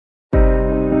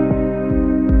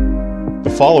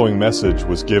following message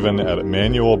was given at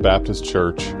Emmanuel Baptist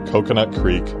Church, Coconut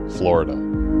Creek, Florida.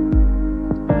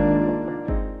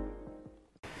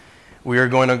 We are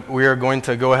going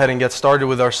to go ahead and get started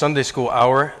with our Sunday school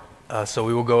hour, so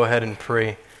we will go ahead and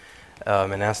pray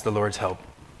and ask the Lord's help.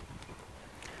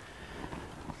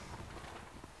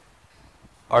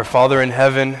 Our Father in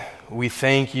heaven, we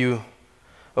thank you,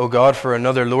 O God, for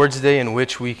another Lord's Day in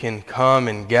which we can come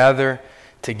and gather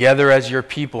together as your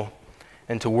people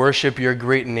and to worship your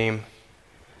great name,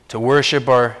 to worship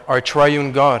our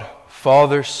triune God,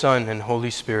 Father, Son, and Holy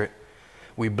Spirit.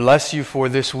 We bless you for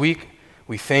this week.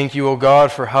 We thank you, O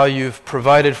God, for how you've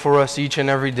provided for us each and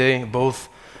every day, both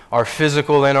our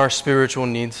physical and our spiritual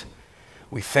needs.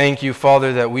 We thank you,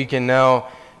 Father, that we can now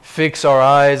fix our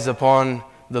eyes upon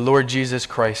the Lord Jesus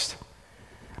Christ.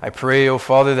 I pray, O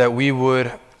Father, that we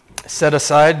would set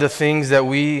aside the things that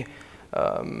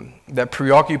that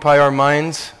preoccupy our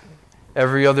minds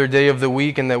every other day of the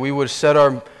week, and that we would set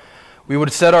our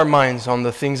minds on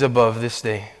the things above this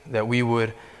day, that we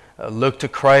would look to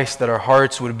Christ, that our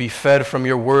hearts would be fed from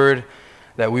your word,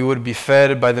 that we would be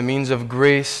fed by the means of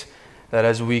grace, that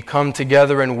as we come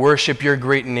together and worship your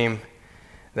great name,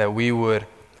 that we would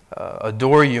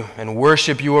adore you and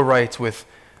worship you aright with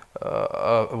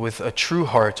a true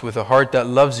heart, with a heart that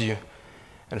loves you.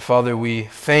 And Father, we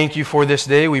thank you for this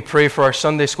day. We pray for our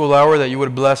Sunday school hour that you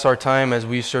would bless our time as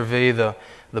we survey the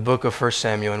book of 1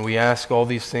 Samuel. And we ask all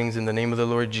these things in the name of the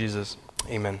Lord Jesus.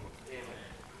 Amen.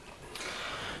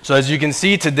 So as you can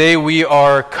see, today we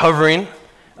are covering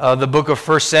the book of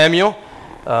 1 Samuel.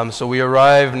 So we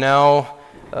arrive now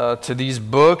to these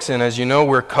books. And as you know,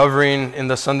 we're covering in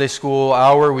the Sunday school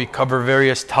hour, we cover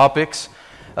various topics.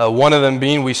 One of them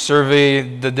being we survey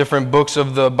the different books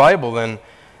of the Bible. And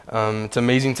it's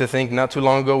amazing to think not too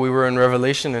long ago we were in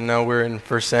Revelation and now we're in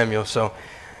 1 Samuel. So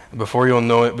before you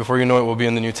know it, we'll be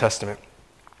in the New Testament.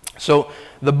 So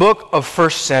the book of 1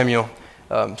 Samuel.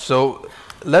 So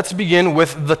let's begin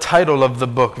with the title of the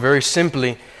book, very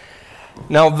simply.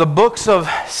 Now the books of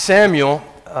Samuel,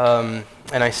 and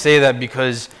I say that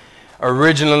because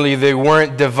originally they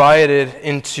weren't divided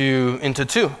into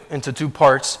two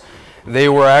parts. They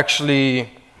were actually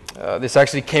this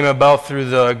actually came about through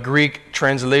the Greek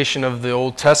translation of the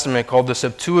Old Testament called the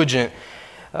Septuagint.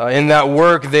 In that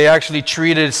work, they actually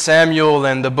treated Samuel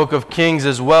and the book of Kings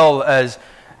as well as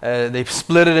they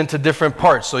split it into different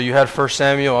parts. So you had 1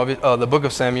 Samuel, the book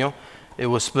of Samuel. It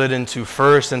was split into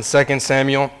 1 and 2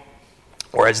 Samuel,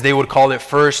 or as they would call it,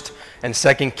 1 and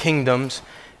 2 Kingdoms.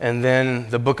 And then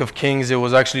the book of Kings, it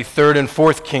was actually 3rd and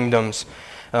 4th Kingdoms.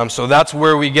 So that's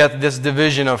where we get this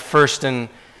division of 1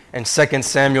 and 2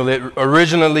 Samuel.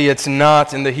 Originally, it's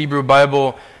not in the Hebrew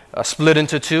Bible split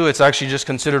into two. It's actually just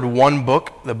considered one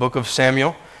book, the book of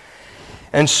Samuel.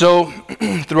 And so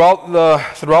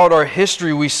throughout our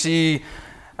history, we see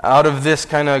out of this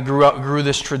kind of grew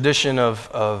this tradition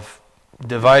of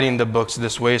dividing the books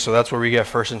this way. So that's where we get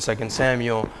 1 and 2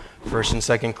 Samuel, 1 and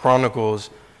 2 Chronicles,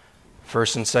 1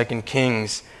 and 2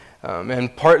 Kings.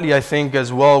 And partly, I think,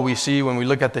 as well, we see when we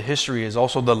look at the history is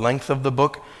also the length of the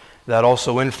book. That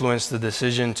also influenced the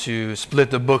decision to split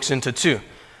the books into two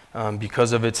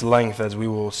because of its length, as we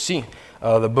will see.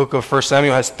 The book of 1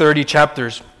 Samuel has 30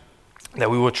 chapters that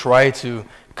we will try to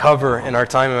cover in our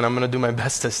time, and I'm going to do my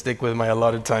best to stick with my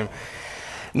allotted time.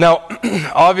 Now,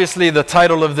 obviously, the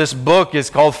title of this book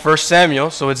is called 1 Samuel,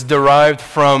 so it's derived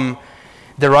from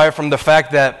the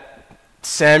fact that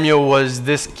Samuel was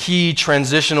this key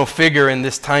transitional figure in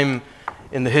this time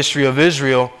in the history of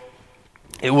Israel.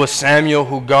 It was Samuel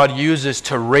who God uses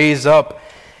to raise up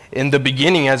in the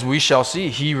beginning, as we shall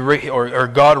see.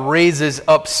 God raises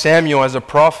up Samuel as a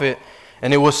prophet,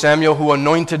 and it was Samuel who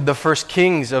anointed the first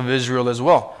kings of Israel as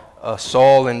well,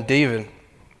 Saul and David.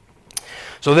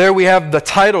 So there we have the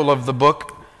title of the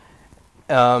book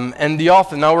and the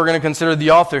author. Now we're going to consider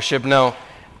the authorship. Now,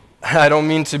 I don't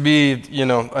mean to be,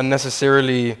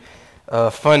 unnecessarily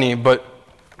funny, but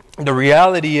the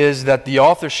reality is that the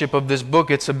authorship of this book,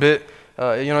 it's a bit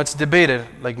it's debated,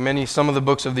 like some of the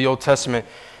books of the Old Testament.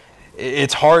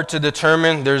 It's hard to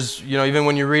determine. There's, even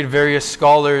when you read various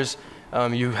scholars,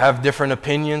 you have different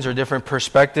opinions or different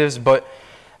perspectives. But,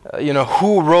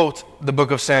 who wrote the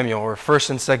book of Samuel or 1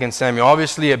 and 2 Samuel?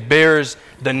 Obviously, it bears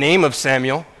the name of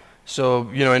Samuel. So,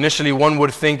 initially one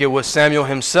would think it was Samuel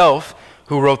himself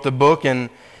who wrote the book, and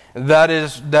that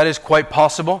is quite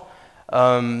possible.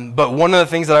 But one of the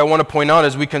things that I want to point out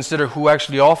as we consider who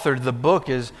actually authored the book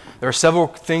is there are several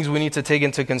things we need to take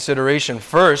into consideration.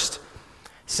 First,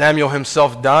 Samuel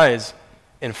himself dies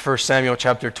in 1 Samuel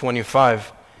chapter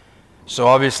 25. So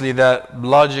obviously that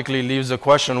logically leaves the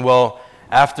question, well,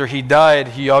 after he died,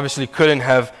 he obviously couldn't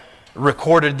have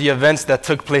recorded the events that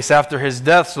took place after his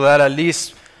death, so that at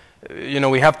least,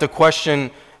 we have to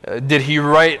question, did he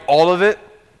write all of it,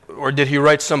 or did he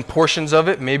write some portions of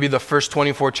it, maybe the first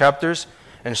 24 chapters,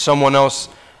 and someone else,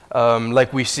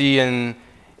 like we see in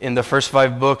the first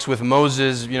 5 books with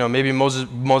Moses, maybe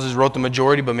Moses wrote the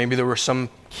majority, but maybe there were some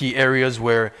key areas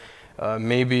where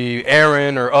maybe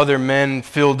Aaron or other men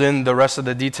filled in the rest of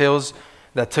the details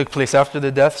that took place after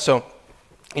the death. So,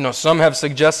 some have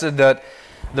suggested that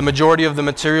the majority of the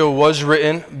material was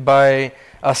written by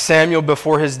Samuel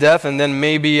before his death, and then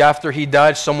maybe after he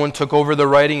died, someone took over the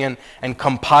writing and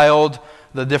compiled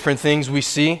the different things we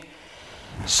see.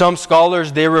 Some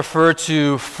scholars, they refer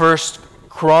to First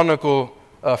Chronicles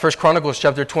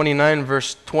chapter 29,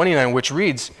 verse 29, which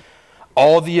reads,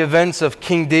 "All the events of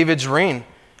King David's reign,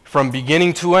 from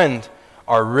beginning to end,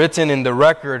 are written in the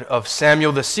record of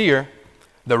Samuel the seer,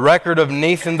 the record of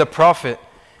Nathan the prophet,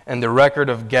 and the record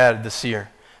of Gad the seer."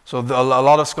 So a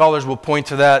lot of scholars will point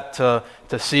to that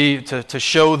to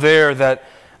show there that,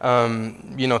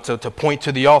 to point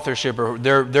to the authorship or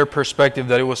their perspective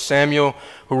that it was Samuel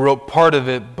who wrote part of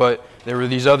it, but there were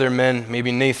these other men,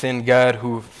 maybe Nathan, Gad,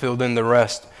 who filled in the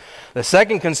rest. The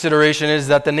second consideration is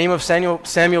that the name of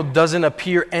Samuel doesn't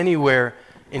appear anywhere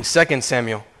in 2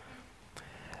 Samuel.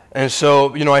 And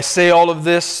so, I say all of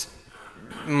this,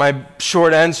 my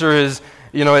short answer is,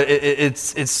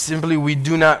 it's simply we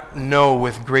do not know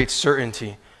with great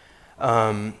certainty.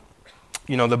 The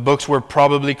books were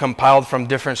probably compiled from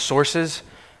different sources,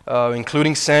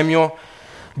 including Samuel.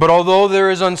 But although there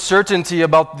is uncertainty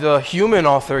about the human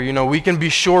author, we can be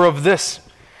sure of this,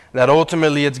 that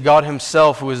ultimately it's God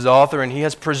himself who is the author, and he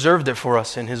has preserved it for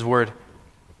us in his word.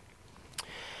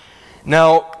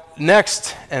 Now,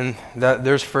 next, and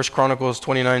there's 1 Chronicles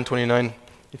 29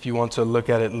 if you want to look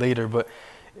at it later, but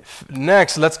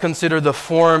next, let's consider the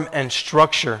form and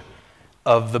structure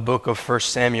of the book of 1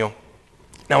 Samuel.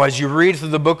 Now, as you read through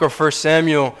the book of 1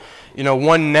 Samuel,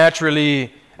 one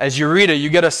naturally, as you read it, you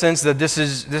get a sense that this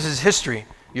is history.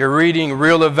 You're reading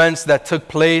real events that took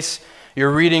place.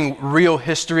 You're reading real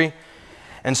history.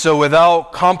 And so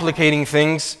without complicating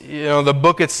things, the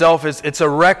book itself it's a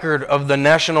record of the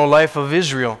national life of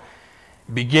Israel,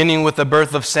 beginning with the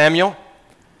birth of Samuel,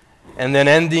 and then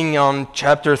ending on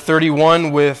chapter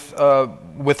 31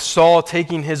 with Saul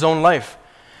taking his own life.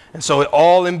 And so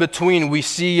all in between, we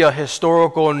see a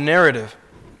historical narrative.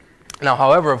 Now,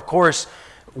 however, of course,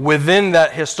 within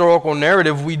that historical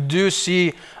narrative, we do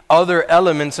see other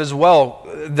elements as well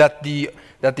that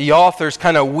the authors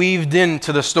kind of weaved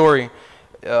into the story.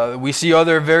 We see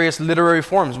other various literary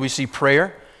forms. We see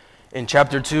prayer. In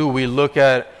chapter 2, we look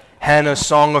at Hannah's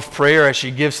song of prayer as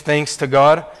she gives thanks to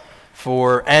God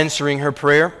for answering her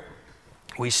prayer.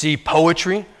 We see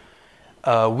poetry.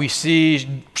 We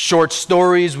see short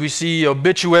stories. We see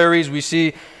obituaries. We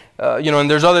see, and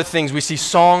there's other things. We see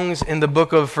songs in the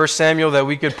book of 1 Samuel that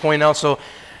we could point out. So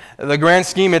the grand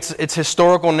scheme, it's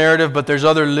historical narrative, but there's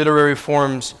other literary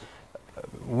forms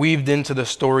weaved into the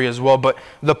story as well. But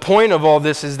the point of all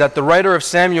this is that the writer of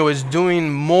Samuel is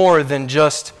doing more than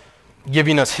just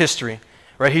giving us history,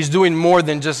 right? He's doing more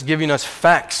than just giving us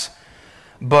facts.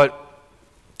 But,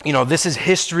 this is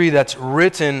history that's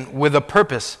written with a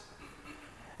purpose.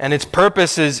 And its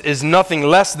purpose is nothing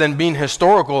less than being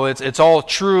historical. It's all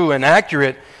true and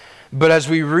accurate. But as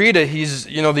we read it,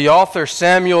 the author,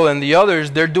 Samuel, and the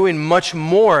others, they're doing much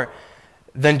more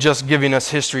than just giving us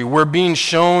history. We're being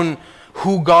shown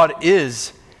who God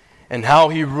is and how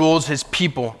he rules his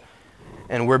people.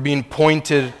 And we're being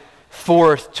pointed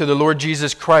forth to the Lord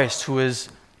Jesus Christ, who is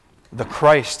the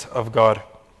Christ of God.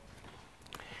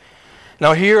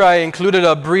 Now here I included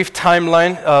a brief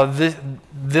timeline.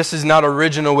 This is not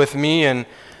original with me, and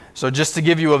so just to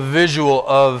give you a visual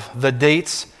of the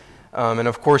dates, and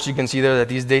of course you can see there that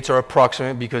these dates are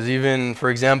approximate, because even, for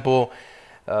example,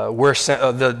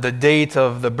 the date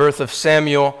of the birth of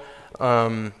Samuel,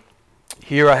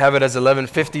 here I have it as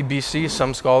 1150 BC.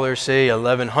 Some scholars say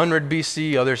 1100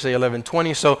 BC, others say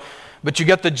 1120. So, but you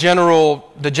get the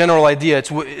general idea.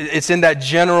 It's in that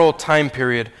general time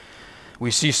period. We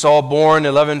see Saul born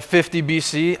 1150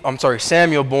 BC.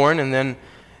 Samuel born, and then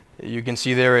you can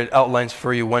see there it outlines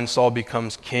for you when Saul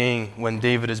becomes king, when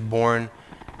David is born,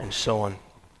 and so on.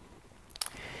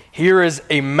 Here is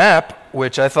a map,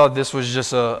 which I thought this was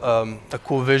just a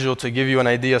cool visual to give you an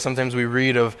idea. Sometimes we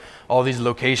read of all these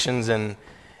locations, and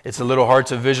it's a little hard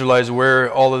to visualize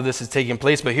where all of this is taking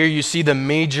place. But here you see the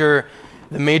major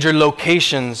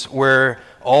locations where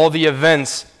all the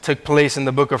events took place in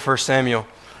the book of 1 Samuel.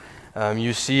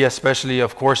 You see especially,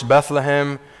 of course,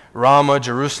 Bethlehem, Ramah,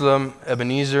 Jerusalem,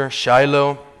 Ebenezer,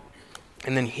 Shiloh.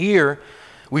 And then here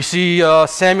We see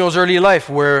Samuel's early life,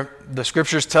 where the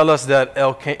scriptures tell us that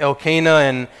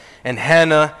Elkanah and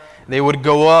Hannah, they would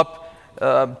go up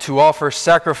to offer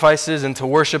sacrifices and to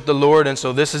worship the Lord. And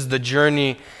so this is the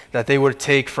journey that they would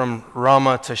take from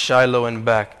Ramah to Shiloh and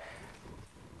back.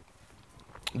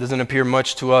 It doesn't appear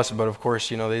much to us, but of course,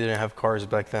 they didn't have cars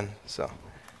back then. So,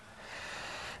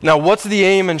 now, what's the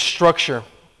aim and structure?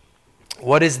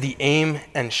 What is the aim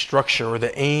and structure, or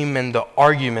the aim and the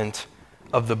argument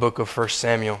of the book of 1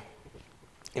 Samuel?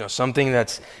 Something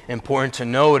that's important to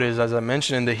note is, as I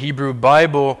mentioned, in the Hebrew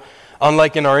Bible,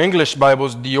 unlike in our English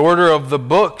Bibles, the order of the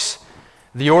books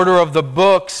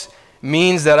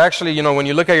means that actually, when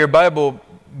you look at your Bible,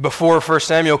 before 1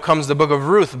 Samuel comes the book of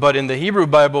Ruth, but in the Hebrew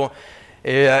Bible,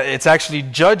 it's actually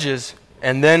Judges,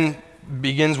 and then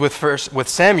begins with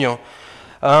Samuel.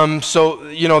 So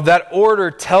that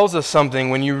order tells us something.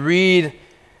 When you read,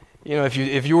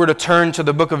 if you were to turn to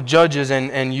the book of Judges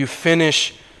and you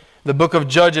finish the book of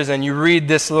Judges and you read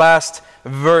this last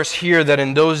verse here, that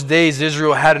in those days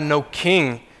Israel had no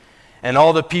king and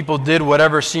all the people did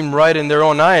whatever seemed right in their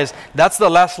own eyes, that's the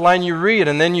last line you read.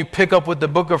 And then you pick up with the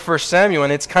book of 1 Samuel,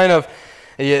 and it's kind of,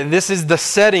 this is the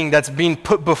setting that's being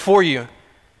put before you.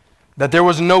 That there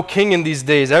was no king in these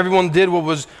days. Everyone did what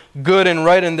was good and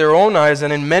right in their own eyes.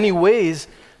 And in many ways,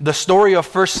 the story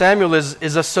of 1 Samuel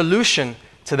is a solution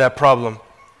to that problem.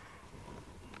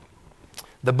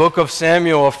 The book of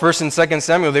Samuel, of 1 and 2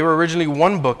 Samuel, they were originally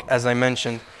one book, as I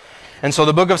mentioned. And so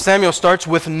the book of Samuel starts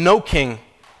with no king,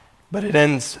 but it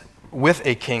ends with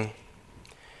a king.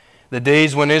 The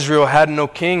days when Israel had no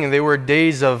king, they were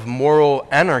days of moral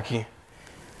anarchy.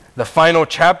 The final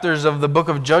chapters of the book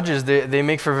of Judges, they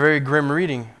make for very grim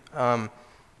reading. I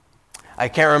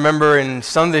can't remember in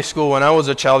Sunday school when I was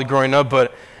a child growing up,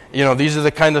 but these are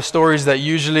the kind of stories that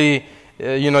usually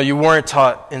you weren't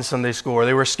taught in Sunday school, or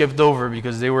they were skipped over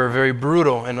because they were very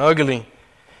brutal and ugly.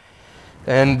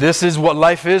 And this is what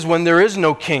life is when there is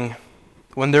no king.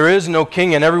 When there is no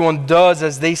king and everyone does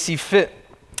as they see fit.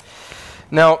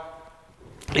 Now,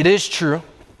 it is true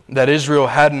that Israel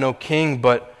had no king,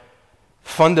 but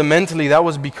fundamentally, that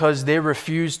was because they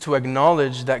refused to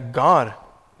acknowledge that God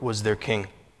was their king.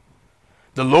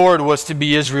 The Lord was to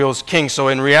be Israel's king. So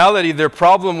in reality, their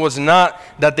problem was not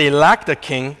that they lacked a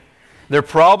king. Their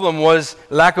problem was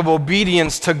lack of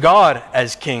obedience to God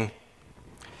as king.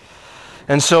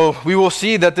 And so we will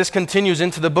see that this continues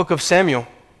into the book of Samuel.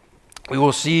 We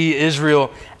will see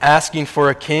Israel asking for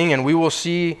a king, and we will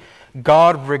see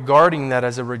God regarding that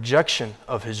as a rejection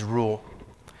of his rule.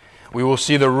 We will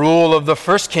see the rule of the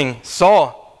first king,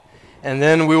 Saul, and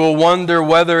then we will wonder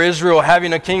whether Israel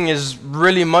having a king is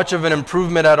really much of an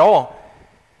improvement at all.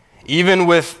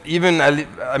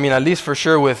 At least for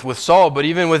sure with Saul, but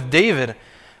even with David.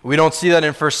 We don't see that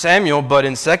in 1 Samuel, but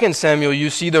in 2 Samuel you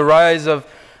see the rise of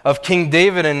King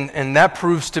David, and that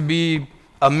proves to be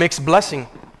a mixed blessing.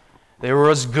 There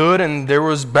was good and there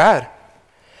was bad.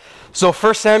 So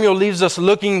 1 Samuel leaves us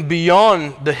looking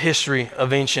beyond the history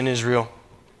of ancient Israel.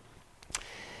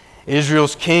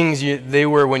 Israel's kings, they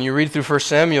were, when you read through 1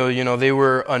 Samuel, they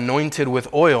were anointed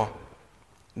with oil.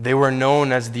 They were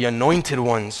known as the anointed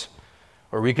ones.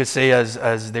 Or we could say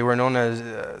as they were known as,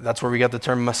 that's where we got the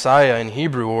term Messiah in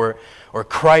Hebrew, or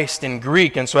Christ in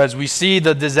Greek. And so as we see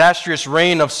the disastrous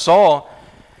reign of Saul,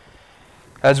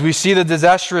 the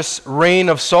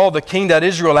king that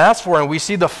Israel asked for, and we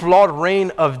see the flawed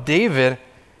reign of David,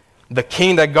 the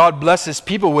king that God blesses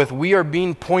people with, we are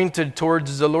being pointed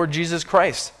towards the Lord Jesus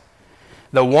Christ,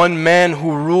 the one man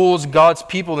who rules God's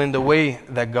people in the way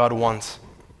that God wants.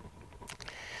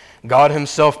 God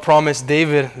himself promised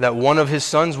David that one of his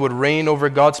sons would reign over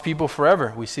God's people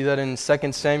forever. We see that in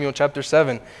 2 Samuel chapter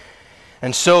 7.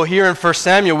 And so here in 1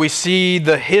 Samuel, we see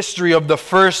the history of the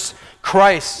first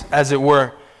Christ, as it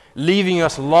were, leaving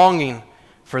us longing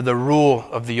for the rule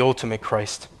of the ultimate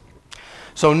Christ.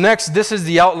 So next, this is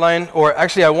the outline, or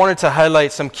actually I wanted to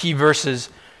highlight some key verses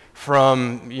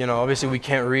from, obviously we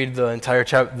can't read the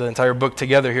entire book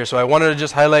together here, so I wanted to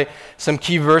just highlight some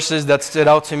key verses that stood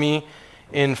out to me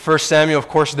in 1 Samuel. Of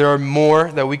course, there are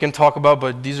more that we can talk about,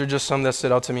 but these are just some that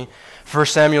stood out to me. 1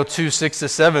 Samuel 2,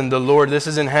 6-7, the Lord, this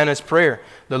is in Hannah's prayer,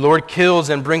 the Lord kills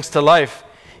and brings to life.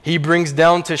 He brings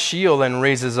down to Sheol and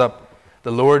raises up.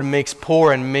 The Lord makes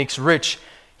poor and makes rich.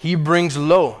 He brings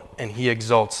low and he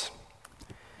exalts.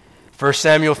 1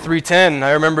 Samuel 3:10,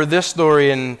 I remember this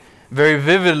story and very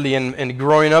vividly and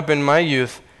growing up in my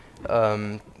youth,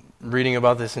 reading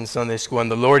about this in Sunday school.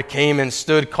 And the Lord came and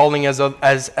stood calling as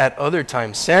at other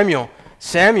times, Samuel,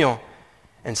 Samuel.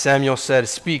 And Samuel said,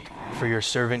 speak, for your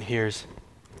servant hears.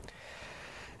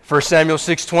 1 Samuel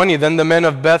 6:20, then the men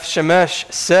of Beth Shemesh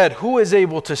said, who is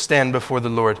able to stand before the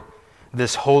Lord,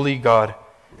 this holy God,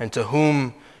 and to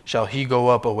whom shall he go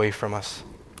up away from us?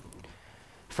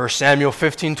 1 Samuel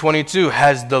 15:22,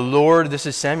 has the Lord, this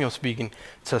is Samuel speaking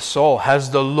to Saul,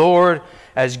 has the Lord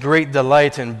as great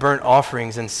delight in burnt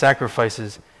offerings and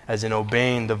sacrifices as in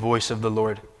obeying the voice of the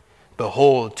Lord?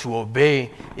 Behold, to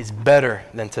obey is better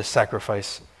than to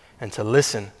sacrifice, and to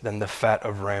listen than the fat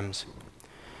of rams.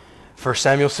 1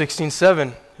 Samuel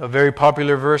 16:7, a very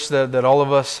popular verse that all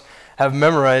of us have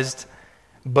memorized.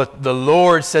 But the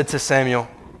Lord said to Samuel,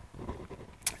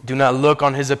 do not look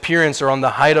on his appearance or on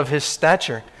the height of his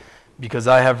stature, because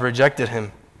I have rejected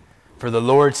him. For the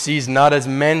Lord sees not as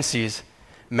man sees.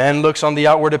 Man looks on the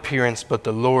outward appearance, but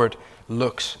the Lord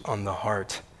looks on the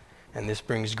heart. And this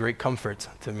brings great comfort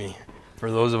to me, for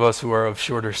those of us who are of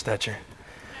shorter stature.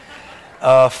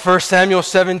 1 Samuel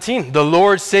 17, the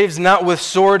Lord saves not with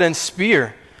sword and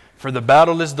spear, for the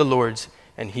battle is the Lord's,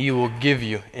 and he will give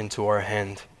you into our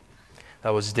hand.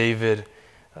 That was David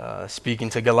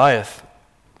speaking to Goliath.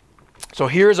 So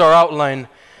here's our outline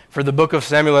for the book of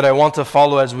Samuel that I want to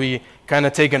follow as we kind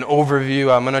of take an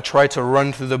overview. I'm going to try to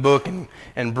run through the book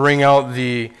and bring out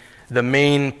the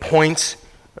main points,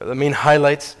 the main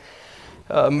highlights.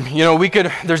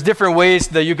 There's different ways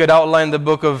that you could outline the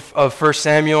book of 1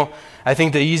 Samuel. I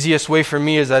think the easiest way for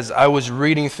me is, as I was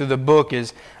reading through the book,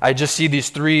 is I just see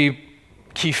these three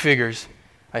key figures.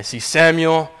 I see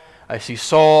Samuel, I see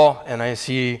Saul, and I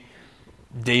see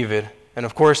David. And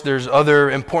of course, there's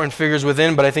other important figures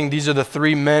within, but I think these are the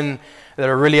three men that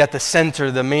are really at the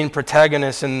center, the main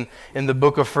protagonists in the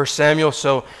book of 1 Samuel.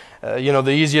 So,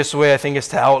 the easiest way, I think, is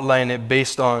to outline it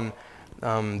based on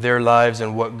their lives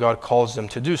and what God calls them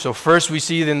to do. So first, we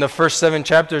see in the first 7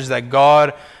 chapters that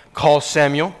God calls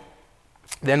Samuel.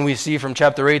 Then we see from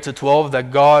chapter 8 to 12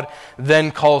 that God then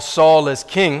calls Saul as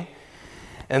king.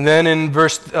 And then in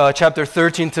chapter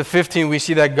 13 to 15, we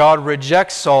see that God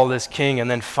rejects Saul as king.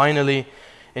 And then finally,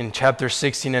 in chapter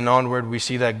 16 and onward, we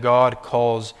see that God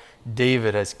calls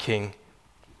David as king.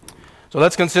 So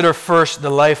let's consider first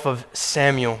the life of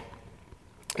Samuel.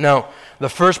 Now, the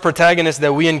first protagonist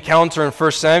that we encounter in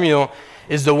 1 Samuel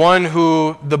is the one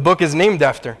who the book is named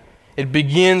after. It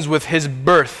begins with his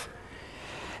birth.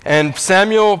 And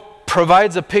Samuel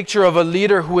provides a picture of a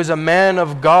leader who is a man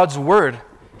of God's word.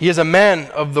 He is a man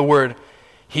of the word.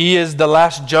 He is the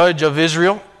last judge of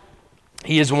Israel.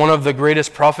 He is one of the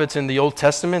greatest prophets in the Old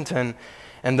Testament, and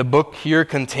the book here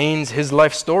contains his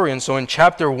life story. And so in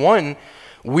chapter 1,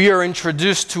 we are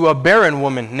introduced to a barren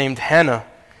woman named Hannah,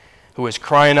 who is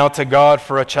crying out to God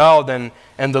for a child, and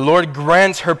the Lord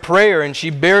grants her prayer, and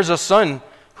she bears a son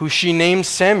who she names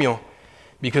Samuel,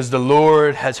 because the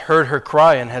Lord has heard her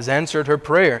cry and has answered her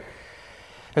prayer.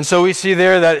 And so we see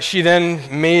there that she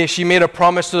made a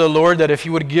promise to the Lord that if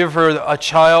he would give her a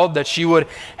child, that she would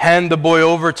hand the boy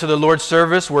over to the Lord's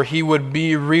service, where he would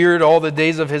be reared all the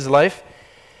days of his life.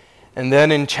 And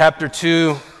then in chapter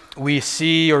 2,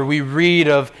 we read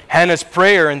of Hannah's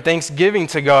prayer and thanksgiving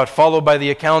to God, followed by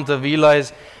the account of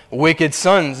Eli's wicked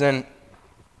sons. And,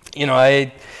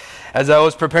 as I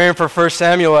was preparing for 1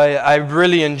 Samuel, I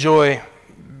really enjoy,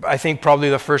 I think probably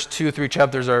the first 2-3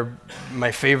 chapters are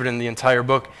my favorite in the entire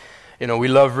book. We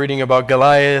love reading about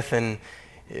Goliath and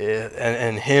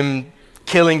him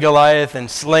killing Goliath and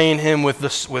slaying him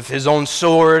with his own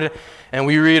sword. And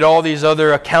we read all these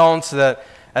other accounts that,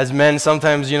 as men,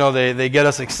 sometimes, they get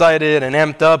us excited and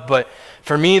amped up. But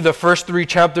for me, the first 3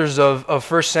 chapters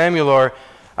of 1 Samuel are,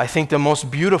 I think, the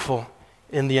most beautiful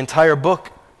in the entire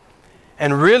book.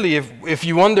 And really, if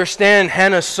you understand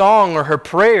Hannah's song or her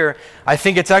prayer, I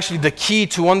think it's actually the key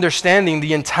to understanding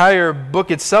the entire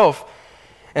book itself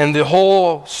and the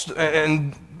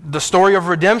story of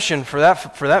redemption for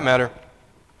that matter.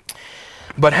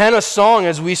 But Hannah's song,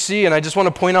 as we see, and I just want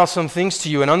to point out some things to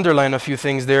you and underline a few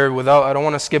things there I don't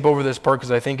want to skip over this part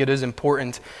because I think it is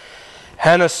important.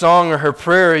 Hannah's song or her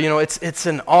prayer, it's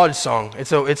an odd song.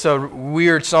 It's a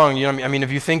weird song.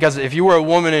 If you were a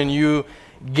woman and you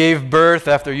gave birth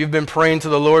after you've been praying to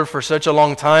the Lord for such a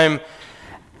long time,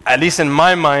 at least in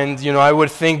my mind, I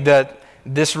would think that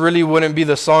this really wouldn't be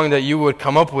the song that you would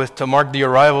come up with to mark the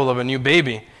arrival of a new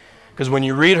baby. Because when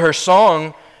you read her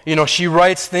song, she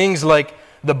writes things like,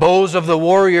 the bows of the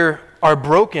warrior are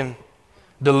broken.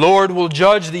 The Lord will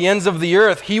judge the ends of the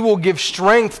earth. He will give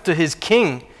strength to his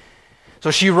king.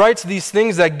 So she writes these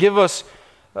things that give us,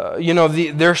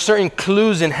 there are certain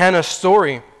clues in Hannah's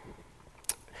story.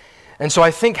 And so I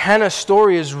think Hannah's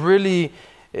story is really,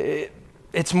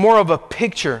 it's more of a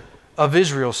picture of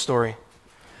Israel's story.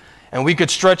 And we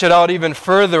could stretch it out even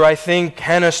further. I think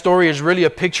Hannah's story is really a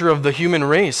picture of the human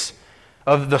race,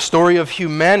 of the story of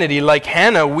humanity. Like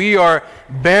Hannah, we are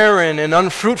barren and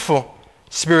unfruitful,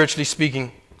 spiritually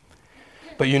speaking.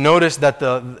 But you notice that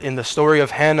in the story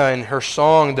of Hannah and her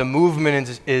song, the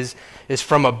movement is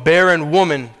from a barren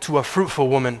woman to a fruitful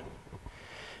woman.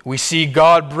 We see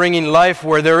God bringing life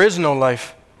where there is no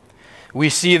life. We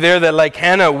see there that like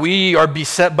Hannah, we are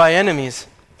beset by enemies.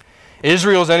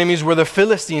 Israel's enemies were the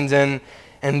Philistines, and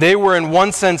they were in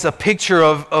one sense a picture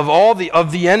of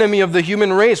the enemy of the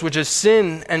human race, which is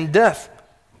sin and death.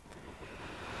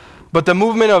 But the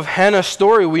movement of Hannah's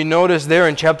story, we notice there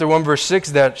in chapter 1, verse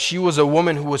 6, that she was a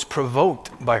woman who was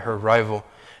provoked by her rival.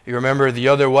 You remember the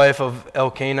other wife of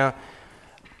Elkanah?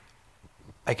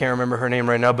 I can't remember her name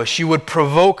right now, but she would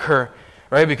provoke her,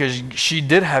 right? Because she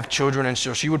did have children, and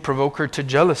so she would provoke her to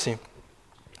jealousy.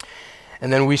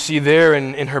 And then we see there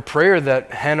in her prayer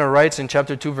that Hannah writes in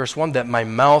chapter 2, verse 1, that my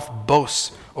mouth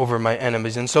boasts over my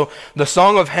enemies. And so the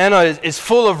song of Hannah is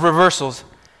full of reversals.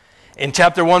 In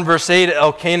chapter 1, verse 8,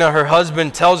 Elkanah, her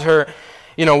husband, tells her,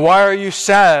 why are you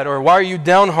sad, or why are you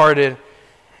downhearted?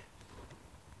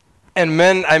 And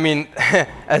men,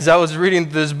 as I was reading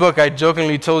this book, I told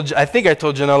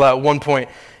Janella at one point,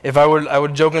 I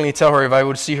would jokingly tell her if I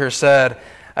would see her sad,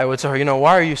 I would tell her,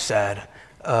 why are you sad?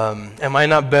 Am I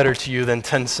not better to you than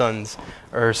 10 sons?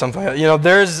 Or something like that.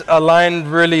 There's a line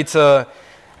really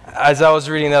as I was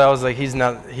reading that, I was like, he's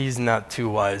not too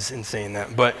wise in saying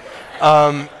that. But,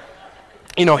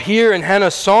 here in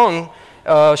Hannah's song,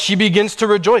 she begins to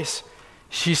rejoice.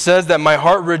 She says that my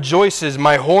heart rejoices,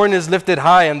 my horn is lifted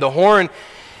high, and the horn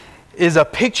is a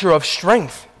picture of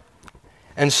strength.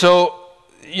 And so,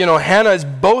 Hannah is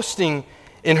boasting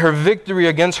in her victory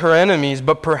against her enemies,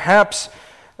 but perhaps,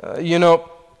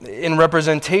 in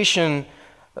representation,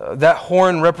 that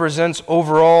horn represents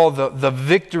overall the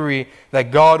victory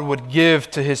that God would give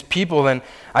to his people. And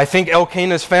I think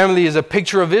Elkanah's family is a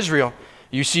picture of Israel.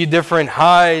 You see different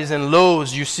highs and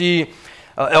lows. You see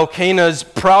Elkanah's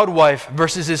proud wife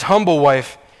versus his humble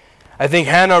wife. I think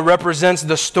Hannah represents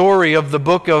the story of the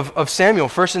book of Samuel,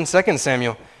 1st and 2nd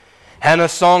Samuel.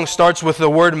 Hannah's song starts with the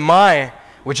word my,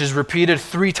 which is repeated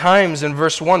 3 times in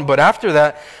verse 1. But after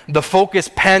that, the focus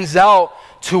pans out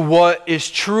to what is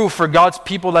true for God's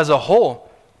people as a whole.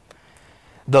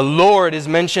 The Lord is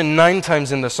mentioned 9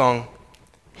 times in the song.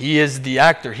 He is the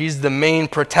actor. He's the main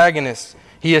protagonist.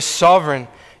 He is sovereign.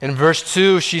 In verse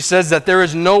 2, she says that there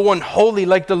is no one holy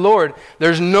like the Lord.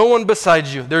 There's no one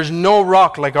besides you. There's no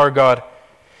rock like our God.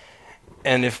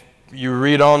 And if you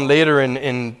read on later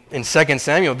in 2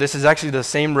 Samuel, this is actually the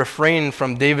same refrain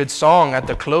from David's song at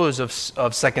the close of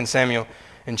 2 Samuel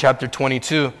in chapter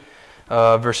 22,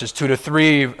 verses 2 to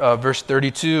 3, verse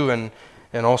 32,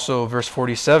 and also verse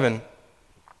 47.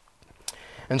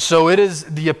 And so it is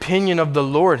the opinion of the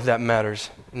Lord that matters,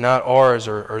 not ours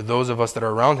or those of us that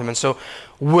are around him. And so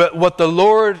what the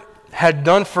Lord had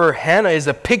done for Hannah is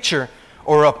a picture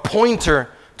or a pointer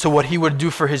to what he would do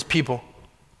for his people.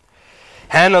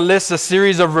 Hannah lists a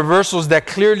series of reversals that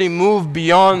clearly move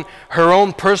beyond her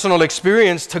own personal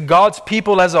experience to God's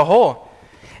people as a whole.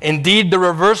 Indeed, the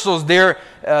reversals there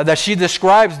that she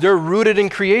describes, they're rooted in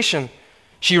creation.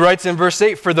 She writes in verse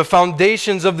 8, "For the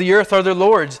foundations of the earth are the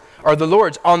Lord's.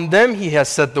 On them he has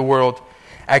set the world."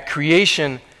 At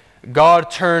creation,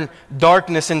 God turned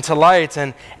darkness into light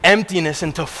and emptiness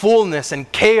into fullness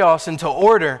and chaos into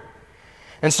order.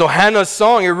 And so Hannah's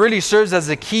song, it really serves as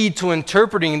a key to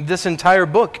interpreting this entire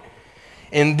book.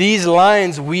 In these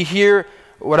lines, we hear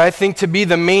what I think to be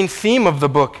the main theme of the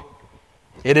book.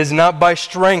 It is not by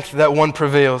strength that one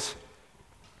prevails.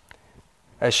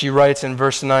 As she writes in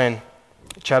verse 9,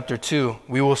 chapter 2,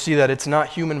 we will see that it's not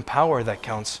human power that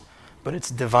counts, but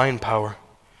it's divine power.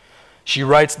 She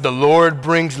writes, "The Lord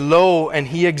brings low and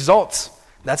he exalts."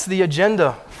 That's the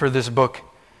agenda for this book.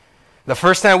 The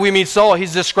first time we meet Saul,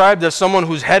 he's described as someone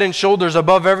who's head and shoulders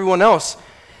above everyone else.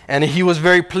 And he was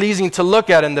very pleasing to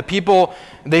look at. And the people,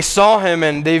 they saw him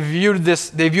and they viewed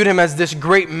him as this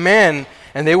great man,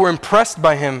 and they were impressed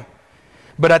by him.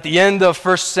 But at the end of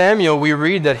 1 Samuel, we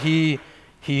read that he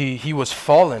was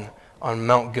fallen on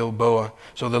Mount Gilboa.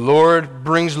 So the Lord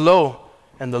brings low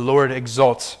and the Lord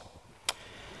exalts.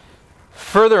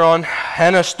 Further on,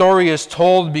 Hannah's story is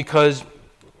told because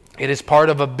it is part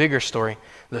of a bigger story,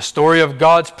 the story of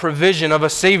God's provision of a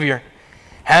Savior.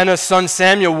 Hannah's son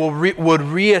Samuel would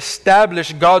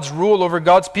reestablish God's rule over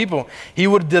God's people. He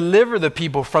would deliver the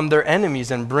people from their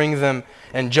enemies and bring them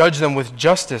and judge them with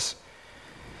justice.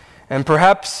 And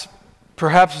perhaps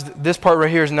this part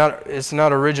right here it's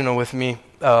not original with me.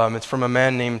 It's from a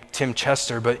man named Tim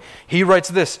Chester, but he writes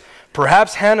this: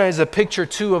 "Perhaps Hannah is a picture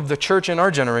too of the church in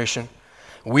our generation.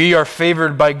 We are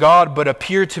favored by God but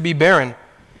appear to be barren.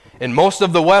 In most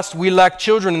of the West, we lack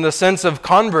children in the sense of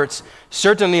converts,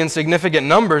 certainly in significant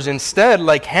numbers. Instead,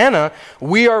 like Hannah,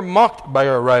 we are mocked by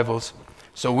our rivals.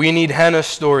 So we need Hannah's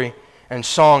story and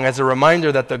song as a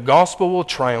reminder that the gospel will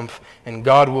triumph and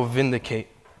God will vindicate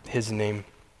his name.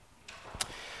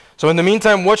 So in the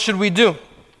meantime, what should we do?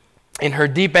 In her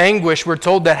deep anguish, we're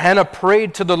told that Hannah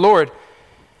prayed to the Lord.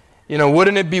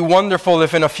 Wouldn't it be wonderful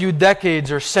if in a few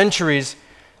decades or centuries,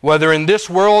 whether in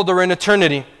this world or in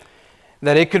eternity,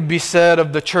 that it could be said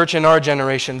of the church in our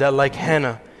generation that like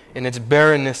Hannah, in its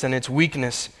barrenness and its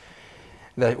weakness,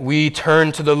 that we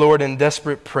turn to the Lord in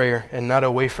desperate prayer and not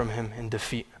away from him in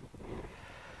defeat.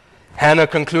 Hannah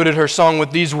concluded her song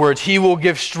with these words, "He will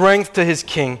give strength to his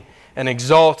king and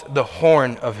exalt the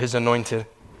horn of his anointed."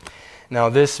 Now,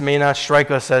 this may not strike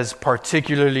us as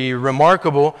particularly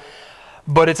remarkable,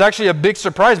 but it's actually a big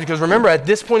surprise because remember, at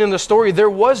this point in the story, there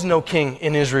was no king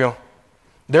in Israel.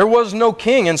 There was no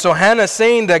king, and so Hannah's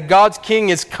saying that God's king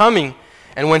is coming,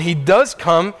 and when he does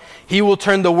come, he will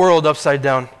turn the world upside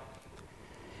down.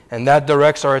 And that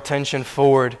directs our attention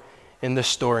forward in this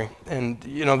story. And,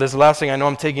 this last thing, I know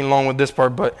I'm taking long with this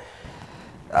part, but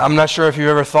I'm not sure if you've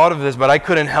ever thought of this, but I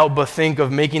couldn't help but think of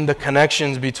making the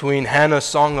connections between Hannah's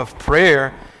song of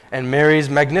prayer and Mary's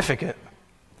Magnificat.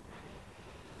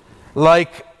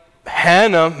 Like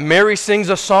Hannah, Mary sings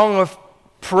a song of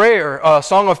prayer, a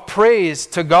song of praise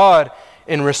to God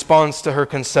in response to her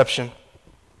conception.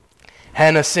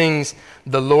 Hannah sings,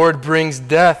 "The Lord brings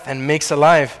death and makes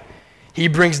alive. He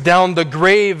brings down the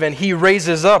grave and he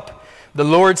raises up. The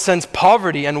Lord sends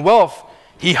poverty and wealth.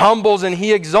 He humbles and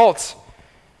he exalts."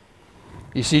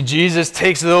 You see, Jesus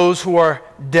takes those who are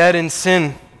dead in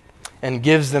sin and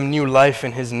gives them new life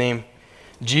in his name.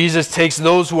 Jesus takes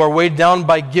those who are weighed down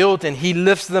by guilt and he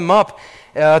lifts them up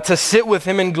to sit with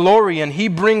him in glory, and he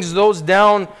brings those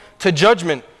down to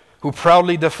judgment who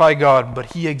proudly defy God, but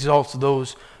he exalts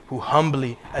those who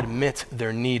humbly admit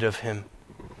their need of him.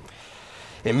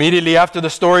 Immediately after the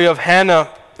story of Hannah,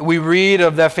 we read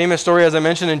of that famous story, as I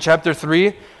mentioned in chapter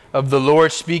 3, of the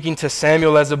Lord speaking to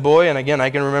Samuel as a boy. And again,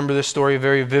 I can remember this story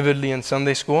very vividly in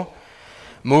Sunday school.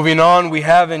 Moving on, we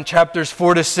have in chapters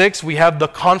 4 to 6, we have the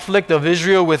conflict of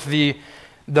Israel with the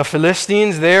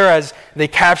Philistines there as they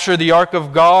capture the ark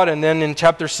of God. And then in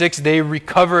chapter 6, they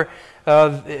recover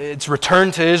its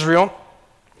return to Israel.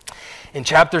 In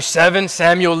chapter 7,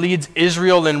 Samuel leads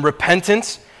Israel in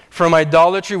repentance from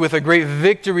idolatry with a great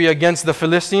victory against the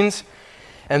Philistines.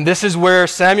 And this is where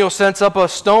Samuel sets up a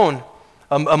stone,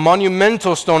 a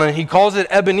monumental stone, and he calls it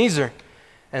Ebenezer.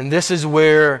 And this is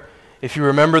where, if you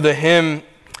remember the hymn,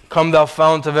 "Come thou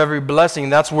fount of every blessing,"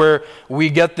 that's where we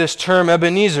get this term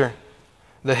Ebenezer.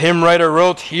 The hymn writer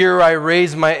wrote, "Here I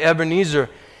raise my Ebenezer,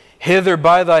 hither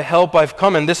by thy help I've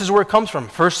come." And this is where it comes from.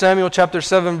 1 Samuel chapter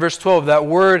 7, verse 12. That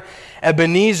word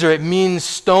Ebenezer, it means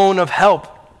stone of help.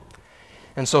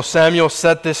 And so Samuel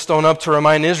set this stone up to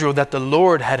remind Israel that the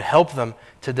Lord had helped them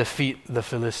to defeat the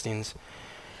Philistines.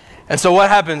 And so what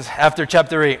happens after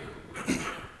chapter 8?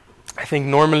 I think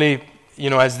normally,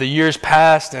 as the years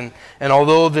passed, and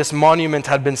although this monument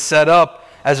had been set up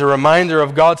as a reminder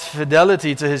of God's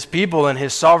fidelity to his people and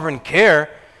his sovereign care,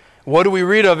 what do we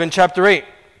read of in chapter 8?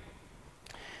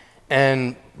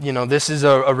 And, this is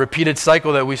a repeated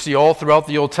cycle that we see all throughout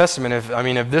the Old Testament.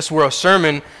 If this were a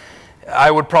sermon,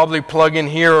 I would probably plug in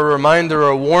here a reminder or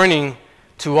a warning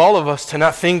to all of us to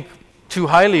not think too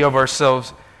highly of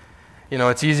ourselves.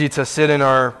 It's easy to sit in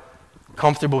our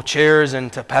comfortable chairs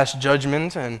and to pass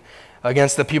judgment and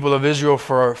against the people of Israel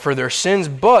for their sins,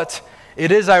 but it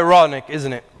is ironic,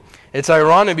 isn't it? It's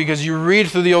ironic because you read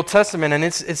through the Old Testament and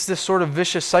it's this sort of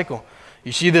vicious cycle.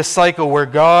 You see this cycle where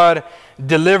God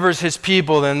delivers his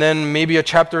people, and then maybe a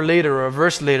chapter later or a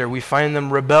verse later we find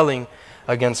them rebelling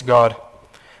against God.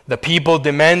 The people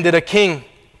demanded a king.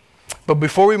 But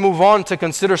before we move on to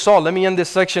consider Saul, let me end this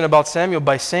section about Samuel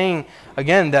by saying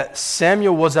again that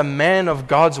Samuel was a man of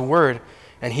God's word,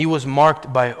 and he was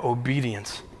marked by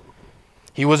obedience.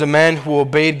 He was a man who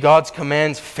obeyed God's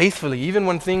commands faithfully, even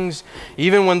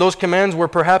when those commands were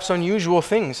perhaps unusual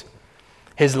things.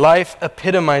 His life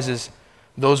epitomizes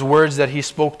those words that he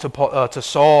spoke to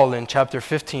Saul in chapter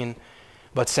 15.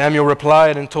 But Samuel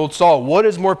replied and told Saul, "What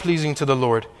is more pleasing to the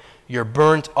Lord, your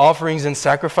burnt offerings and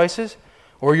sacrifices,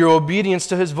 or your obedience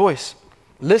to his voice?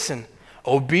 Listen,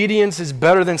 obedience is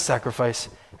better than sacrifice,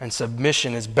 and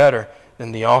submission is better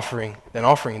than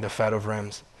offering the fat of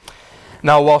rams."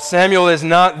 Now, while Samuel is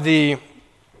not the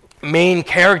main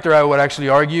character, I would actually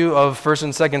argue, of 1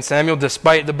 and 2 Samuel,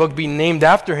 despite the book being named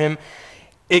after him,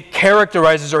 he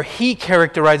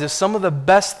characterizes some of the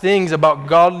best things about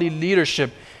godly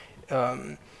leadership.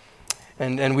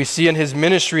 And we see in his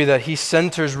ministry that he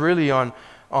centers really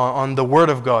on the Word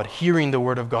of God, hearing the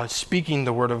Word of God, speaking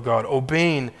the Word of God,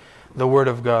 obeying the Word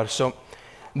of God. So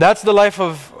that's the life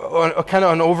of kind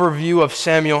of an overview of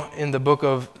Samuel in the book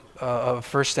of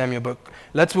 1 Samuel. But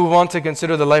let's move on to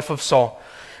consider the life of Saul.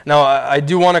 Now, I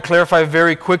do want to clarify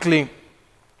very quickly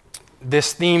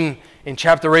this theme in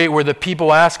chapter 8 where the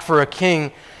people ask for a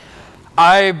king.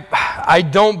 I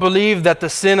don't believe that the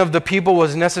sin of the people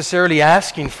was necessarily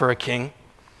asking for a king.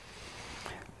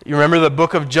 You remember the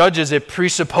book of Judges, it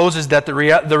presupposes that the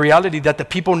reality that the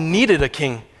people needed a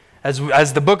king.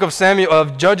 As the book of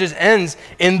Judges ends,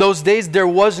 in those days there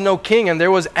was no king and there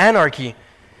was anarchy.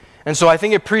 And so I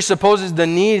think it presupposes the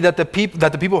need that the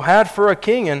people had for a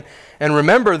king. And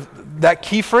remember that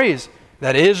key phrase,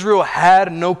 that Israel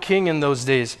had no king in those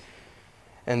days.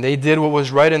 And they did what was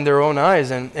right in their own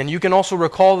eyes. And you can also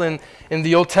recall in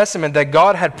the Old Testament that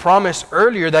God had promised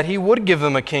earlier that he would give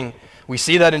them a king. We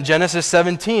see that in Genesis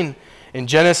 17, in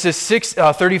Genesis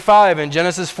 35, in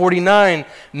Genesis 49,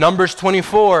 Numbers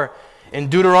 24, in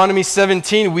Deuteronomy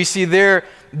 17, we see there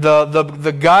the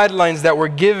guidelines that were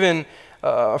given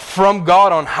from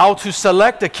God on how to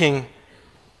select a king.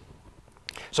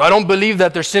 So I don't believe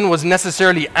that their sin was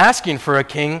necessarily asking for a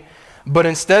king, but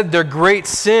instead their great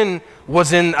sin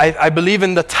was I believe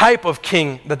in the type of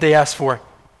king that they asked for.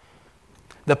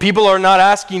 The people are not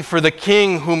asking for the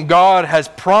king whom God has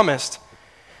promised.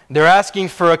 They're asking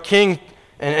for a king,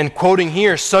 and quoting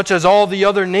here, such as all the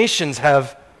other nations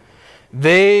have.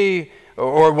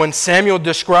 Or when Samuel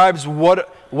describes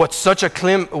what such a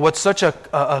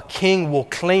king will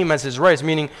claim as his rights,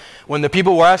 meaning when the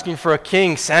people were asking for a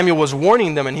king, Samuel was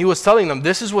warning them and he was telling them,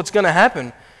 this is what's going to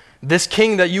happen. This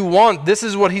king that you want, this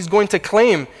is what he's going to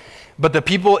claim. But the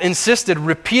people insisted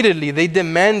repeatedly. They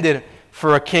demanded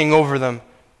for a king over them.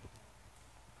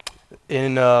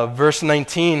 In verse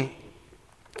 19,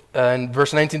 and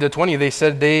verse 19 to 20, they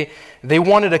said they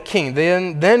wanted a king.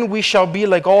 Then we shall be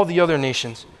like all the other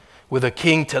nations, with a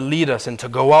king to lead us and to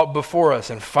go out before us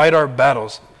and fight our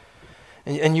battles.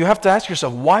 And you have to ask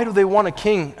yourself, why do they want a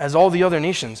king as all the other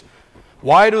nations?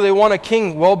 Why do they want a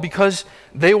king? Well, because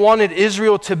they wanted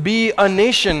Israel to be a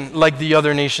nation like the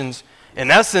other nations. In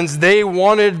essence, they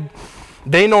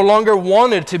no longer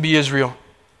wanted to be Israel.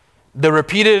 The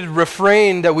repeated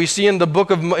refrain that we see in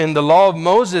the law of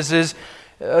Moses is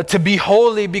to be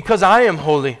holy because I am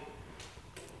holy.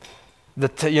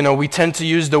 We tend to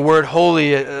use the word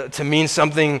holy to mean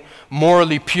something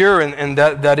morally pure, and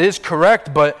that is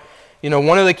correct. But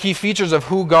one of the key features of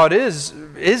who God is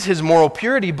his moral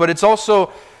purity. But it's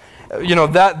also,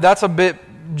 that's a bit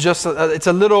it's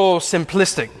a little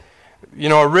simplistic.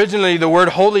 Originally the word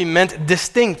holy meant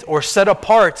distinct or set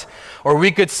apart, or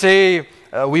we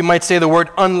might say the word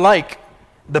unlike.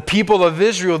 The people of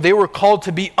Israel, they were called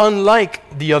to be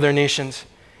unlike the other nations.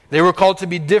 They were called to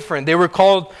be different. They were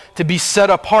called to be set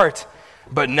apart.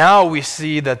 But now we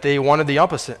see that they wanted the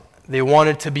opposite. They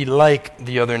wanted to be like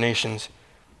the other nations.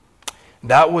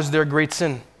 That was their great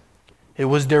sin. It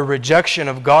was their rejection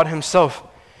of God himself.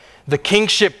 The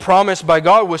kingship promised by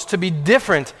God was to be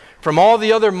different from all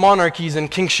the other monarchies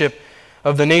and kingship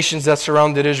of the nations that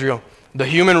surrounded Israel. The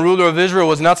human ruler of Israel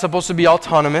was not supposed to be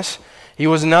autonomous. He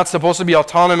was not supposed to be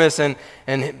autonomous and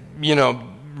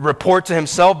report to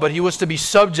himself, but he was to be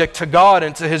subject to God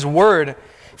and to his word,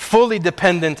 fully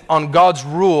dependent on God's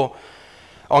rule,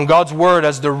 on God's word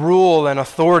as the rule and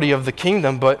authority of the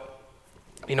kingdom. But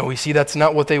we see that's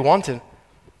not what they wanted.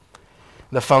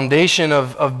 The foundation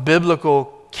of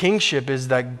biblical kingship is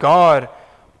that God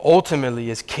ultimately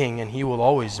is king and he will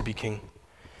always be king.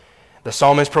 The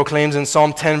psalmist proclaims in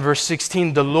Psalm 10 verse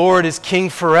 16, the Lord is king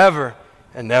forever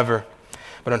and ever.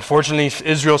 But unfortunately,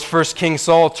 Israel's first king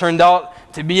Saul turned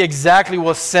out to be exactly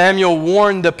what Samuel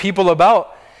warned the people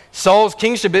about. Saul's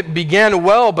kingship, it began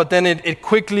well, but then it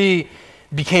quickly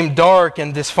became dark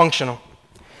and dysfunctional.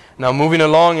 Now moving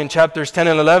along in chapters 10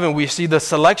 and 11, we see the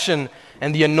selection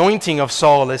and the anointing of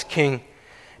Saul as king.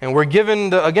 And we're given,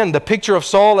 the picture of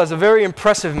Saul as a very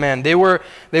impressive man. They were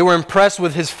impressed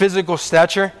with his physical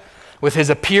stature, with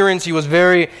his appearance. He was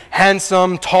very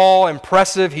handsome, tall,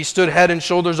 impressive. He stood head and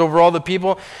shoulders over all the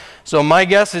people. So my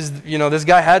guess is, this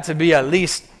guy had to be at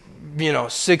least,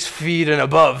 6 feet and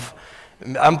above.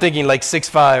 I'm thinking like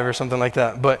 6'5" or something like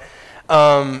that. But,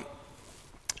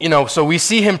 so we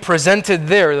see him presented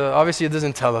there. Obviously, it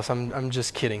doesn't tell us. I'm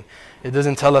just kidding. It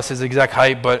doesn't tell us his exact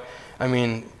height, but,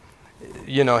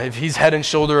 if he's head and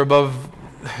shoulder above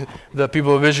the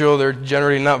people of Israel, they're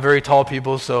generally not very tall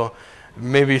people, so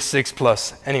maybe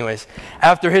 6+. Anyways,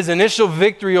 after his initial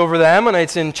victory over the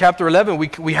Ammonites in chapter 11,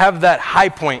 we have that high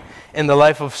point in the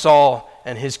life of Saul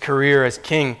and his career as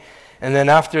king. And then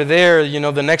after there,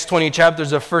 the next 20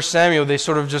 chapters of 1 Samuel, they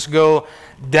sort of just go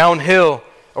downhill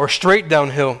or straight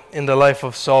downhill in the life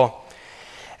of Saul.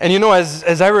 And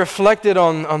as I reflected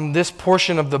on this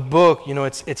portion of the book,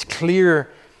 it's clear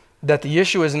that the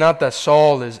issue is not that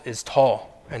Saul is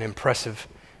tall and impressive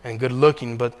and good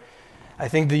looking, but I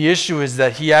think the issue is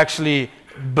that he actually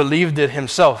believed it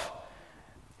himself.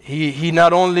 He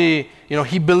not only,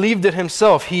 he believed it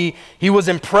himself. He was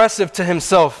impressive to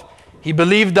himself. He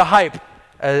believed the hype,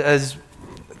 as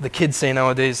the kids say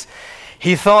nowadays.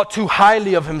 He thought too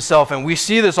highly of himself, and we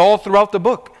see this all throughout the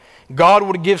book. God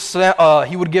would give,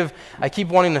 I keep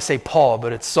wanting to say Paul,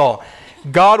 but it's Saul.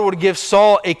 God would give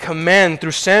Saul a command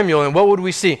through Samuel, and what would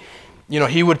we see?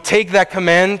 He would take that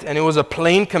command, and it was a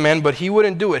plain command, but he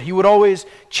wouldn't do it. He would always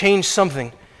change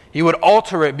something. He would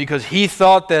alter it because he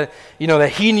thought that, that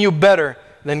he knew better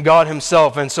than God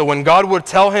himself. And so when God would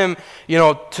tell him,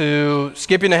 to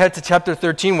skipping ahead to chapter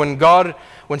 13, when God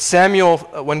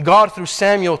through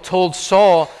Samuel told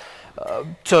Saul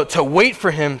to wait for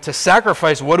him to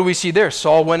sacrifice, what do we see there?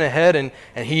 Saul went ahead and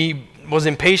he was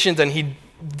impatient, and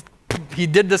he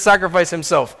did the sacrifice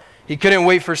himself. He couldn't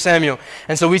wait for Samuel.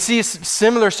 And so we see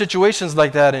similar situations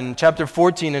like that in chapter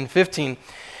 14 and 15.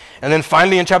 And then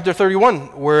finally in chapter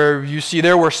 31, where you see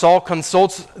there where Saul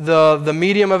consults the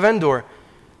medium of Endor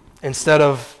instead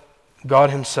of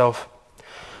God himself.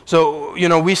 So,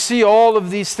 we see all of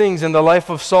these things in the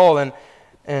life of Saul.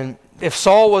 And if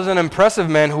Saul was an impressive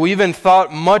man who even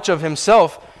thought much of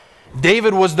himself,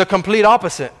 David was the complete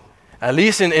opposite. At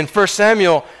least in 1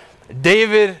 Samuel,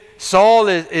 Saul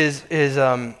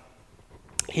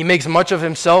he makes much of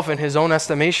himself in his own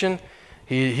estimation.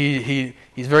 He's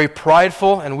very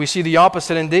prideful, and we see the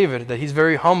opposite in David, that he's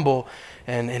very humble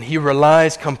and he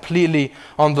relies completely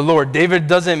on the Lord. David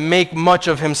doesn't make much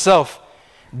of himself.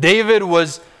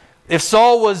 If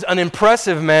Saul was an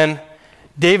impressive man,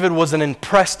 David was an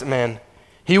impressed man.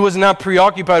 He was not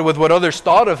preoccupied with what others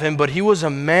thought of him, but he was a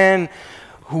man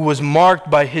who was marked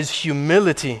by his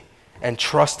humility and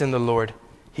trust in the Lord.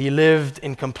 He lived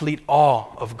in complete awe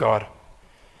of God.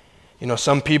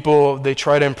 Some people, they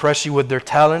try to impress you with their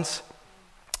talents.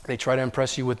 They try to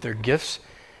impress you with their gifts,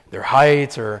 their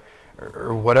height, or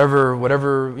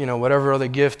whatever other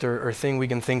gift or thing we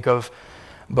can think of.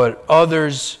 But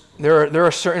others, there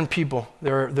are certain people,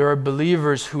 there are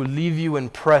believers who leave you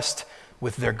impressed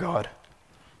with their God.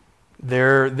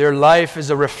 Their life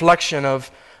is a reflection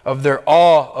of their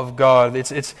awe of God.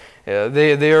 It's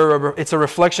a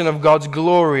reflection of God's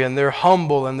glory, and they're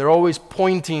humble, and they're always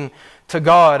pointing to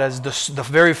God as the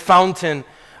very fountain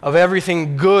of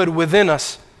everything good within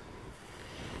us.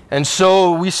 And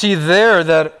so we see there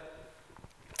that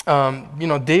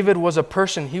David was a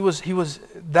person. He was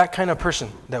that kind of person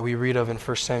that we read of in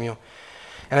 1 Samuel.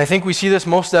 And I think we see this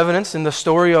most evidenced in the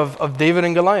story of David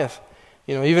and Goliath.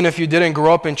 Even if you didn't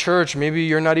grow up in church, maybe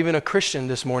you're not even a Christian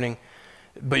this morning,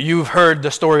 but you've heard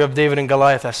the story of David and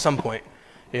Goliath at some point.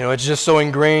 It's just so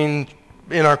ingrained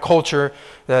in our culture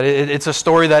that it's a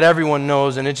story that everyone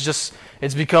knows, and it's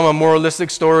become a moralistic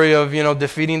story of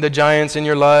defeating the giants in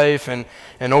your life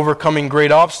and overcoming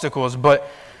great obstacles. But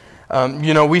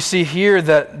we see here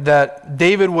that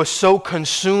David was so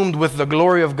consumed with the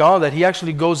glory of God that he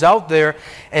actually goes out there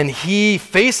and he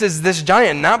faces this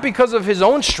giant, not because of his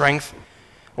own strength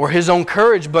or his own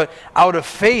courage, but out of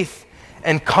faith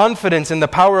and confidence in the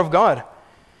power of God.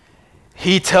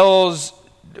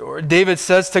 David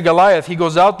says to Goliath, he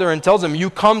goes out there and tells him, "You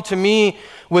come to me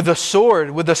with a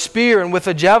sword, with a spear, and with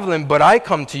a javelin, but I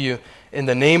come to you in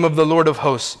the name of the Lord of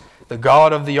hosts, the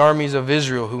God of the armies of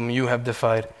Israel, whom you have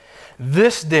defied.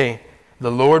 This day the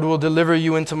Lord will deliver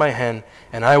you into my hand,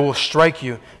 and I will strike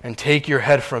you and take your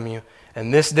head from you.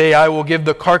 And this day I will give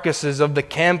the carcasses of the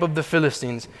camp of the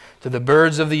Philistines to the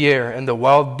birds of the air and the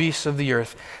wild beasts of the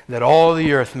earth, that all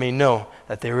the earth may know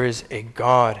that there is a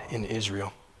God in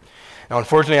Israel." Now,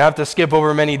 unfortunately, I have to skip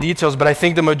over many details, but I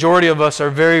think the majority of us are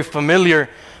very familiar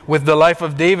with the life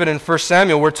of David in 1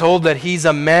 Samuel. We're told that he's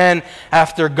a man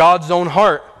after God's own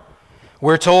heart.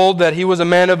 We're told that he was a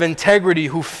man of integrity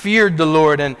who feared the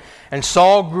Lord, and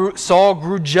Saul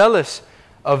grew jealous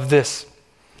of this.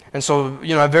 And so,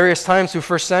 at various times through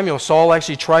 1 Samuel, Saul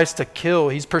actually tries to kill.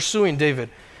 He's pursuing David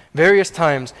various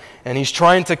times, and he's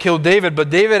trying to kill David. But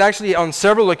David actually, on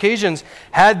several occasions,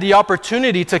 had the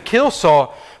opportunity to kill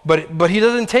Saul, but he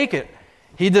doesn't take it.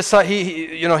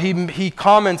 He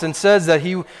comments and says that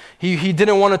he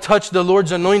didn't want to touch the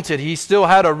Lord's anointed. He still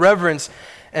had a reverence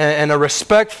and a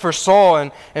respect for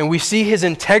Saul, and we see his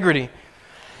integrity.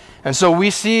 And so we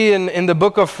see in the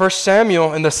book of 1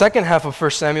 Samuel, in the second half of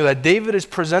 1 Samuel, that David is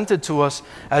presented to us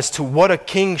as to what a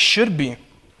king should be.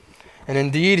 And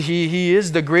indeed, he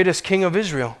is the greatest king of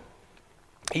Israel.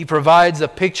 He provides a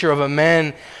picture of a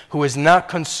man who is not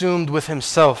consumed with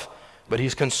himself, but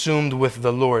he's consumed with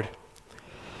the Lord.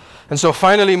 And so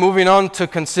finally, moving on to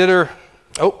consider,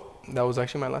 that was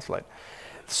actually my last slide.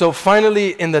 So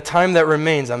finally, in the time that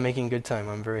remains, I'm making good time,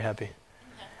 I'm very happy.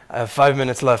 I have 5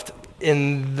 minutes left.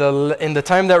 In the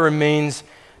time that remains,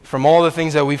 from all the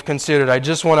things that we've considered, I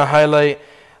just want to highlight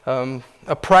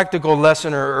a practical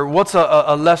lesson, or what's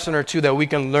a lesson or two that we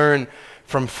can learn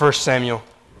from 1 Samuel.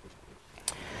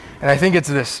 And I think it's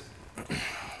this.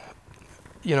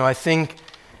 I think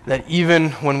that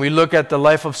even when we look at the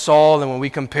life of Saul and when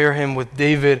we compare him with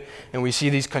David and we see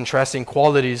these contrasting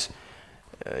qualities,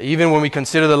 even when we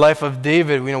consider the life of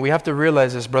David, we have to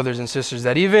realize this, brothers and sisters,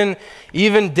 that even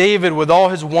David, with all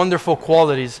his wonderful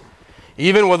qualities, he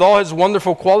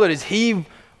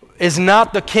is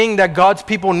not the king that God's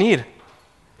people need.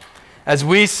 As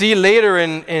we see later,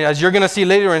 as you're going to see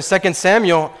later in 2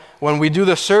 Samuel, when we do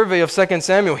the survey of 2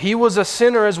 Samuel, he was a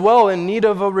sinner as well in need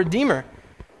of a redeemer.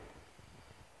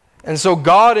 And so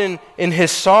God, in his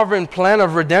sovereign plan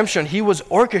of redemption, he was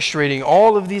orchestrating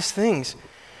all of these things.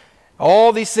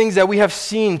 All these things that we have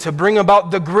seen to bring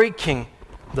about the great king,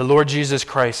 the Lord Jesus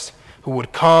Christ, who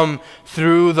would come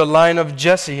through the line of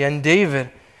Jesse and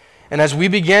David. And as we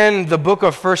began the book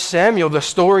of 1 Samuel, the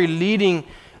story leading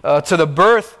to the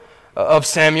birth of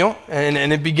Samuel,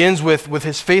 and it begins with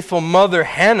his faithful mother,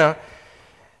 Hannah,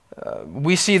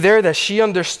 we see there that she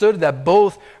understood that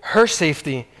both her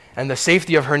safety and the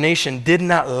safety of her nation did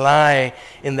not lie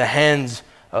in the hands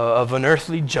of an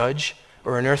earthly judge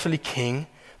or an earthly king,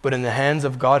 but in the hands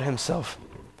of God himself.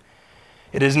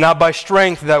 It is not by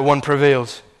strength that one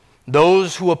prevails.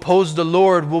 Those who oppose the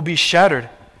Lord will be shattered.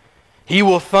 He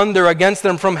will thunder against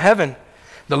them from heaven.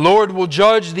 The Lord will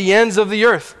judge the ends of the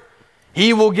earth.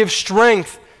 He will give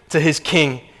strength to his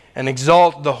king and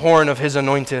exalt the horn of his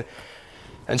anointed.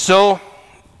 And so,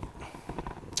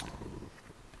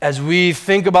 as we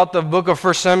think about the book of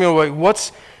 1 Samuel,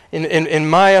 what's, in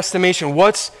my estimation,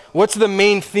 what's the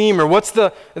main theme, or what's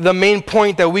the main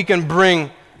point that we can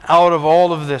bring out of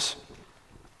all of this?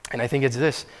 And I think it's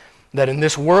this, that in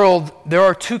this world, there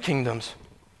are two kingdoms.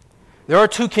 There are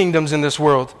two kingdoms in this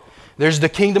world. There's the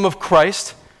kingdom of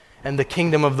Christ and the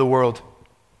kingdom of the world.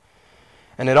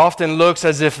 And it often looks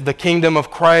as if the kingdom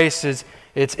of Christ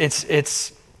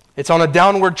it's on a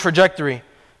downward trajectory,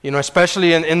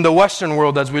 especially in the Western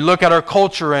world as we look at our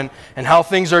culture and how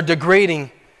things are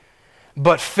degrading.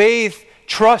 But faith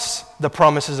trusts the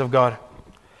promises of God.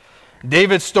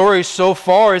 David's story so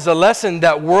far is a lesson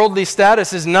that worldly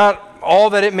status is not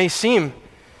all that it may seem.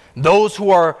 Those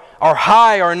who are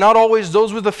high are not always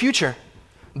those with a future.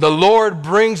 The Lord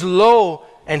brings low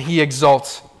and he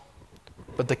exalts.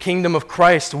 But the kingdom of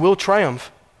Christ will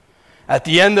triumph. At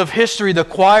the end of history, the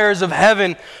choirs of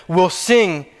heaven will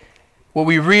sing what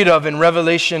we read of in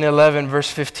Revelation 11, verse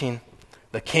 15.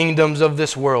 The kingdoms of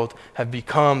this world have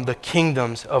become the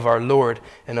kingdoms of our Lord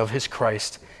and of his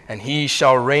Christ, and he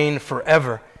shall reign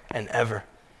forever and ever.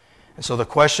 And so the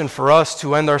question for us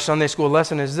to end our Sunday school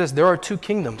lesson is this: there are two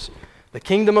kingdoms, the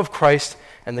kingdom of Christ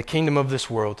and the kingdom of this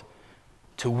world.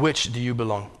 To which do you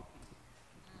belong?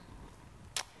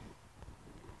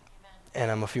 And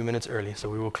I'm a few minutes early, so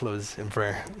we will close in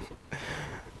prayer.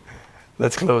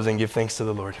 Let's close and give thanks to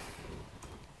the Lord.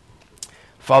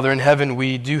 Father in heaven,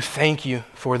 we do thank you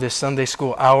for this Sunday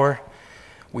school hour.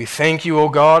 We thank you, O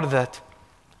God, that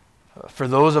for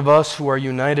those of us who are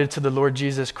united to the Lord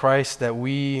Jesus Christ, that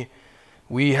we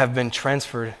have been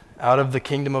transferred out of the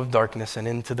kingdom of darkness and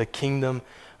into the kingdom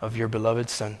of your beloved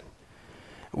Son.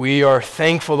 We are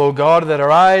thankful, O God, that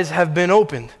our eyes have been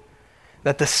opened,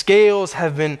 that the scales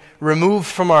have been removed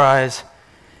from our eyes,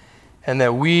 and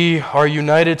that we are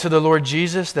united to the Lord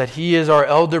Jesus, that he is our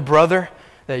elder brother,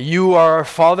 that you are our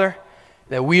Father,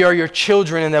 that we are your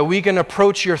children, and that we can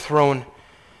approach your throne.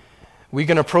 We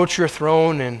can approach your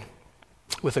throne and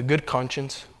with a good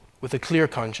conscience, with a clear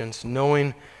conscience,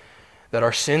 knowing that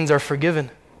our sins are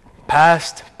forgiven,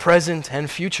 past, present,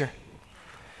 and future.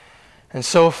 And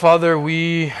so, Father,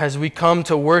 as we come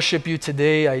to worship you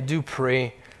today, I do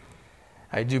pray,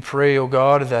 O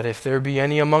God, that if there be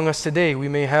any among us today, we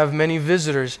may have many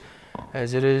visitors,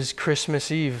 as it is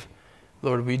Christmas Eve.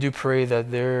 Lord, we do pray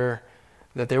that there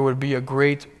would be a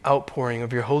great outpouring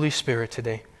of your Holy Spirit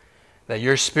today, that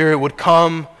your Spirit would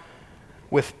come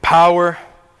with power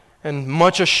and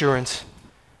much assurance,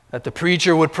 that the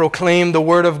preacher would proclaim the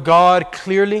Word of God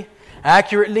clearly,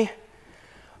 accurately,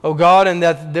 O God, and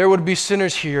that there would be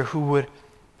sinners here who would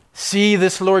see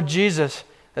this Lord Jesus,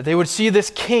 that they would see this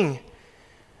King,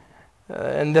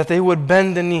 and that they would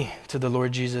bend the knee to the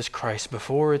Lord Jesus Christ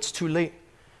before it's too late.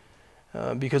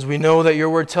 Because we know that your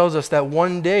word tells us that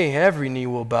one day every knee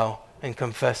will bow and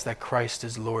confess that Christ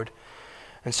is Lord.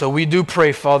 And so we do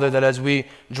pray, Father, that as we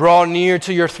draw near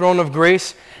to your throne of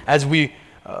grace, as we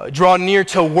draw near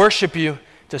to worship you,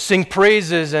 to sing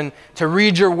praises and to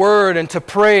read your word and to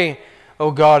pray,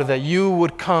 oh God, that you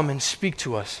would come and speak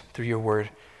to us through your word.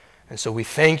 And so we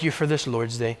thank you for this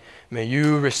Lord's Day. May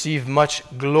you receive much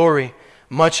glory,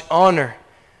 much honor,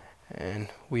 and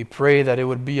we pray that it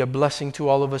would be a blessing to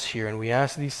all of us here. And we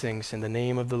ask these things in the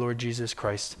name of the Lord Jesus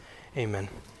Christ. Amen.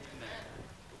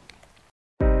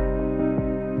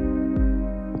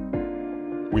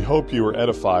 We hope you were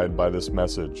edified by this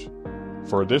message.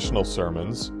 For additional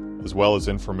sermons, as well as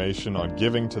information on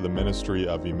giving to the ministry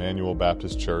of Emmanuel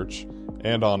Baptist Church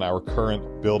and on our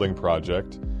current building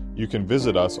project, you can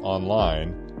visit us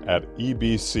online at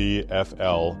ebcfl.org.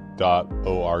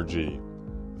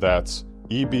 That's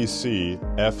ebcfl.org.